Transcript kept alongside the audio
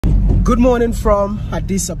Good morning from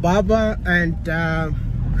Addis Ababa, and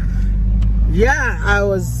yeah, I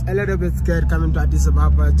was a little bit scared coming to Addis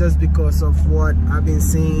Ababa just because of what I've been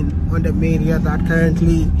seeing on the media that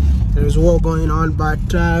currently there is war going on,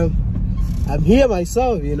 but I'm here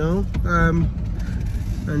myself, you know,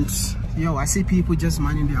 and yo, I see people just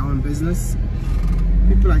minding their own business.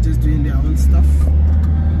 People are just doing their own stuff.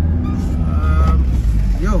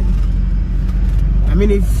 Yo, I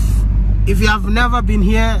mean, if you have never been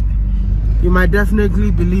here, you might definitely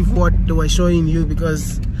believe what they were showing you,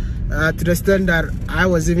 because to the extent that I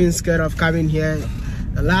was even scared of coming here.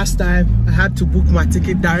 The last time I had to book my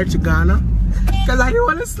ticket direct to Ghana because I didn't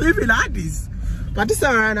want to sleep in Addis. But this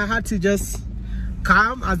time around, I had to just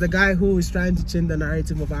come as the guy who is trying to change the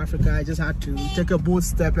narrative of Africa. I just had to take a bold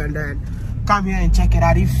step and then come here and check it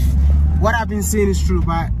out if what I've been seeing is true.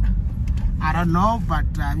 But I don't know, but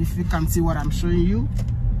if you can see what I'm showing you,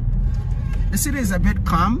 the city is a bit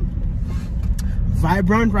calm,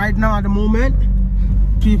 vibrant right now at the moment.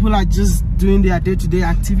 People are just doing their day-to-day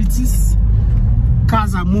activities.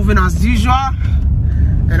 Cars are moving as usual,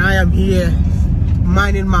 and I am here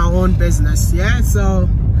minding my own business. Yeah, so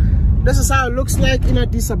this is how it looks like in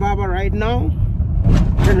Addis Ababa right now.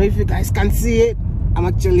 I don't know if you guys can see it. I'm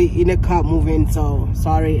actually in a car moving, so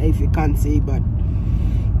sorry if you can't see, but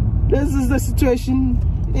this is the situation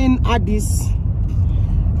in Addis.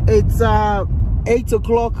 It's 8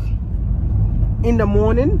 o'clock in the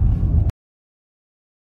morning.